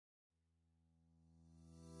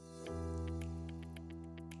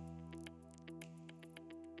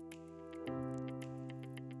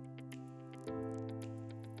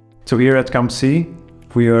So here at Kamp C,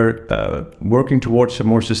 we are working towards a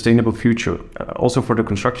more sustainable future. Also for the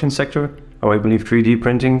construction sector, I believe 3D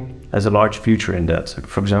printing has a large future in that.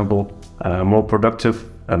 For example, more productive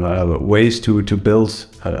ways to build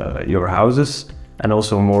your houses, and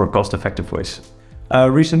also more cost-effective ways. A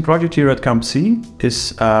recent project here at Kamp C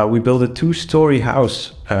is we built a 2-story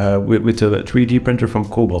house with a 3D printer from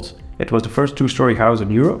Cobalt. It was the first 2-story house in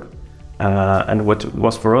Europe, and what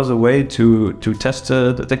was for us a way to test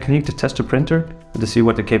the technique, to test the printer, and to see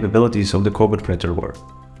what the capabilities of the Cobalt printer were.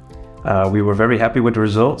 We were very happy with the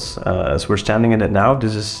results. As we're standing in it now,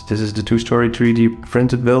 this is the 2-story 3D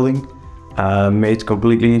printed building, made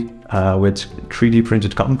completely with 3D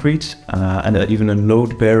printed concrete and even a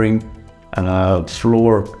load-bearing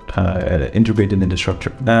floor integrated in the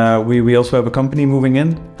structure. We also have a company moving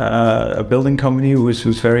in, a building company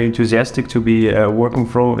who's very enthusiastic to be working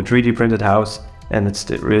from a 3D printed house, and it's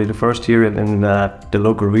really the first here in the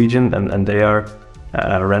local region, and they are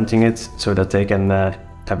renting it so that they can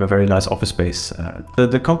have a very nice office space.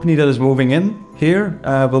 The company that is moving in here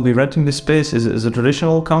will be renting this space is a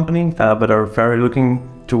traditional company, but are very looking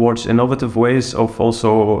towards innovative ways of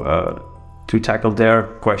also to tackle their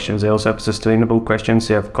questions. They also have sustainable questions,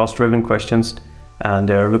 they have cost-driven questions, and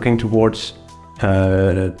they're looking towards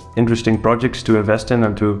interesting projects to invest in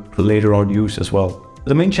and to later on use as well.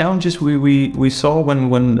 The main challenges we saw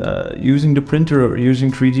when using the printer or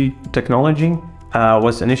using 3D technology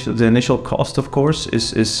was the initial cost, of course,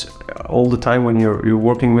 is all the time when you're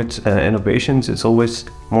working with innovations, it's always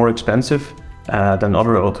more expensive than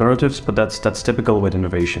other alternatives, but that's typical with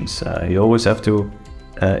innovations. You always have to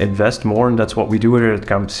invest more, and that's what we do here at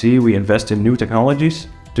Kamp C. We invest in new technologies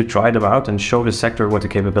to try them out and show the sector what the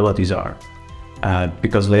capabilities are.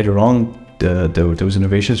 Because later on, those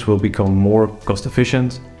innovations will become more cost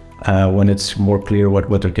efficient when it's more clear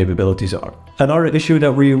what their capabilities are. Another issue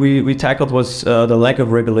that we tackled was the lack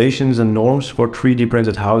of regulations and norms for 3D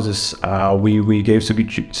printed houses. We gave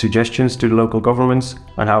suggestions to the local governments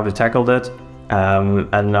on how to tackle that.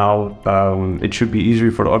 And now it should be easier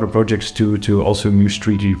for other projects to also use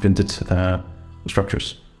 3D printed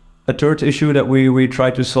structures. A third issue that we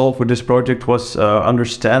tried to solve with this project was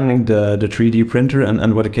understanding the 3D printer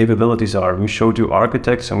and what the capabilities are. We showed to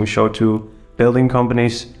architects and we showed to building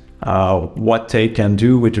companies what they can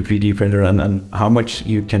do with the 3D printer and how much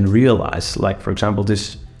you can realize. Like, for example,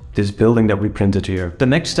 this building that we printed here. The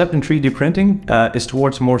next step in 3D printing is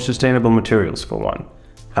towards more sustainable materials, for one.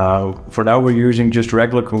 For now we're using just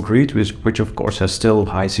regular concrete, which of course has still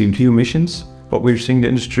high CO2 emissions, but we're seeing the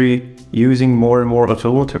industry using more and more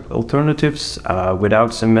alternatives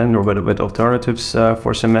without cement, or with alternatives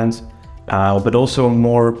for cement, but also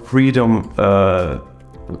more freedom,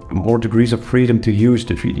 more degrees of freedom to use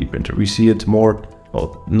the 3D printer. We see it more,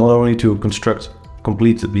 well, not only to construct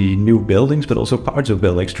completely new buildings, but also parts of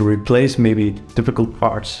buildings to replace maybe difficult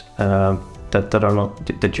parts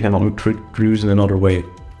that you cannot produce in another way.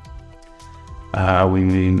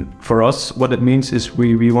 For us, what it means is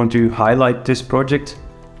we want to highlight this project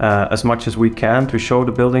as much as we can to show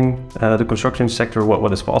the construction sector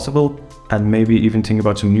what is possible, and maybe even think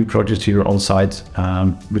about some new projects here on site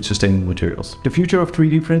with sustainable materials. The future of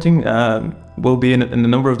 3D printing will be in a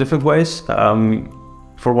number of different ways.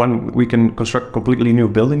 For one, we can construct completely new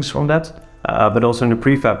buildings from that, but also in the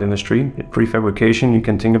prefab industry, prefabrication, you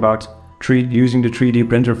can think about using the 3D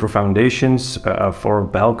printer for foundations, for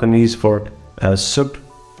balconies, for sub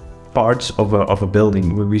parts of a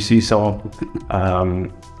building. We see some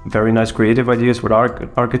very nice creative ideas with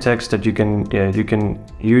architects that you can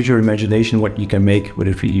use your imagination what you can make with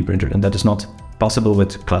a 3D printer, and that is not possible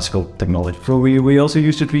with classical technology. So we also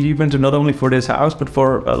use the 3D printer not only for this house, but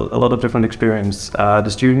for a lot of different experience. The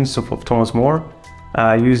students of Thomas More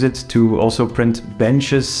use it to also print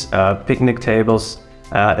benches, picnic tables,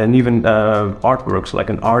 and even artworks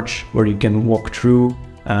like an arch where you can walk through,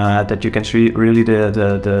 that you can see really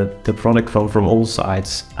the product from all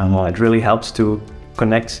sides. It really helps to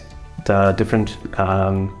connect the different,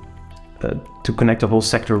 to connect the whole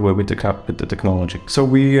sector with the technology. So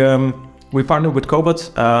we partnered with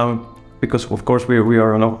Cobalt because of course we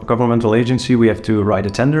are a governmental agency, we have to write a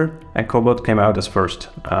tender, and Cobalt came out as first.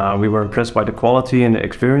 We were impressed by the quality and the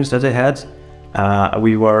experience that they had.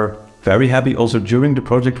 We were very happy also during the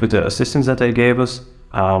project with the assistance that they gave us.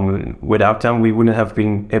 Without them, we wouldn't have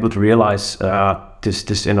been able to realize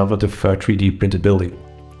this innovative 3D printed building.